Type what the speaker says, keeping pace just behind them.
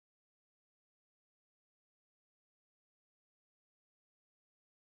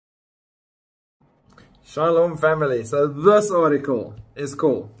Shalom family. So this article is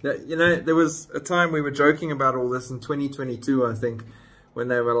cool. You know, there was a time we were joking about all this in 2022, I think, when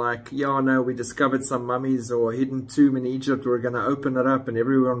they were like, yeah, no, we discovered some mummies or hidden tomb in Egypt. We're going to open it up, and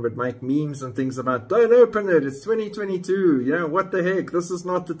everyone would make memes and things about, don't open it. It's 2022. You know, what the heck? This is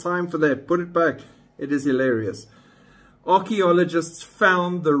not the time for that. Put it back. It is hilarious. Archaeologists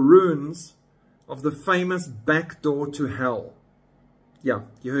found the ruins of the famous Backdoor to Hell. Yeah,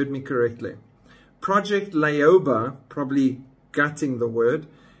 you heard me correctly. Project Laoba, probably gutting the word,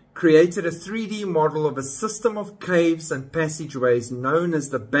 created a 3D model of a system of caves and passageways known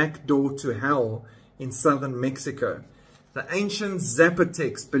as the Backdoor to Hell in southern Mexico. The ancient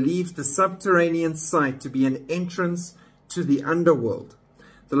Zapotecs believed the subterranean site to be an entrance to the underworld.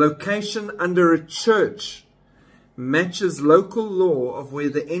 The location under a church matches local law of where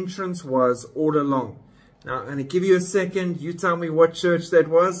the entrance was all along. Now, I'm going to give you a second. You tell me what church that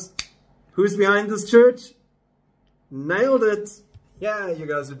was. Who's behind this church? Nailed it. Yeah, you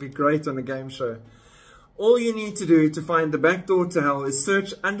guys would be great on a game show. All you need to do to find the Backdoor to Hell is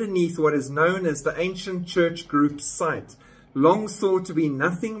search underneath what is known as the ancient church group site. Long thought to be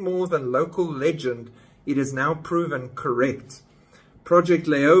nothing more than local legend, it is now proven correct. Project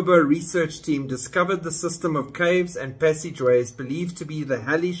Laoba research team discovered the system of caves and passageways believed to be the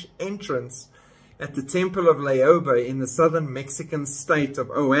hellish entrance at the Temple of Laoba in the southern Mexican state of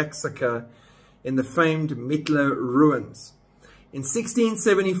Oaxaca in the famed Mitla ruins. In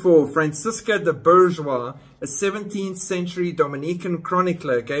 1674, Francisca de Bourgeois, a 17th century Dominican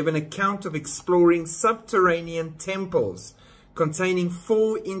chronicler, gave an account of exploring subterranean temples containing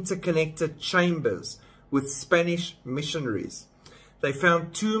 4 interconnected chambers with Spanish missionaries. They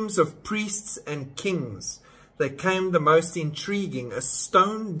found tombs of priests and kings. They came the most intriguing, a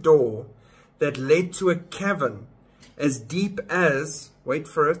stone door that led to a cavern as deep as, wait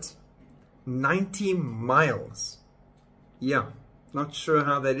for it, 90 miles. Yeah, not sure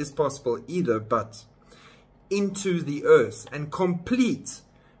how that is possible either, but into the earth, and complete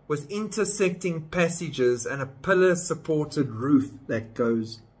with intersecting passages and a pillar-supported roof that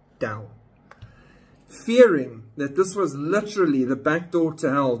goes down. Fearing that this was literally the backdoor to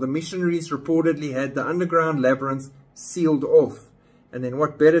hell, the missionaries reportedly had the underground labyrinth sealed off. And then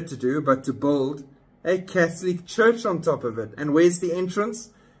what better to do but to build a Catholic church on top of it. And where's the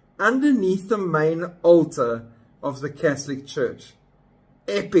entrance? Underneath the main altar of the Catholic Church.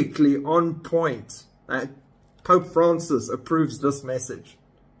 Epically on point. Pope Francis approves this message.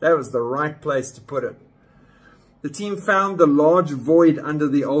 That was the right place to put it. The team found the large void under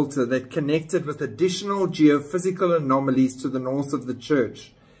the altar that connected with additional geophysical anomalies to the north of the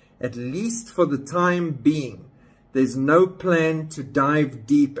church. At least for the time being, there's no plan to dive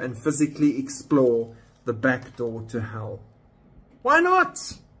deep and physically explore the backdoor to hell. Why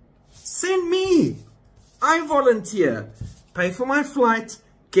not? Send me. I volunteer. Pay for my flight.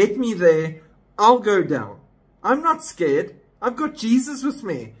 Get me there. I'll go down. I'm not scared. I've got Jesus with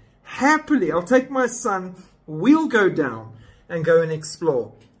me. Happily, I'll take my son. We'll go down and go and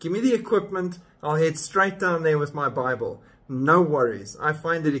explore. Give me the equipment. I'll head straight down there with my Bible. No worries. I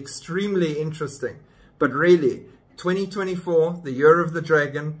find it extremely interesting. But really, 2024, the year of the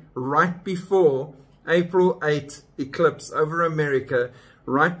dragon, right before April 8 eclipse over America,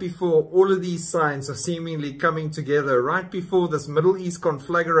 right before all of these signs are seemingly coming together, right before this Middle East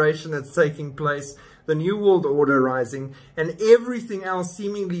conflagration that's taking place, the New World Order rising, and everything else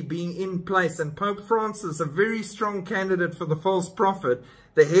seemingly being in place, and Pope Francis, a very strong candidate for the false prophet,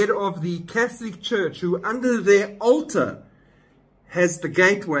 the head of the Catholic Church, who under their altar has the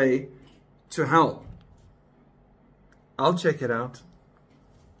gateway to hell. I'll check it out.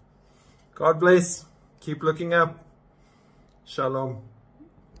 God bless. Keep looking up. Shalom.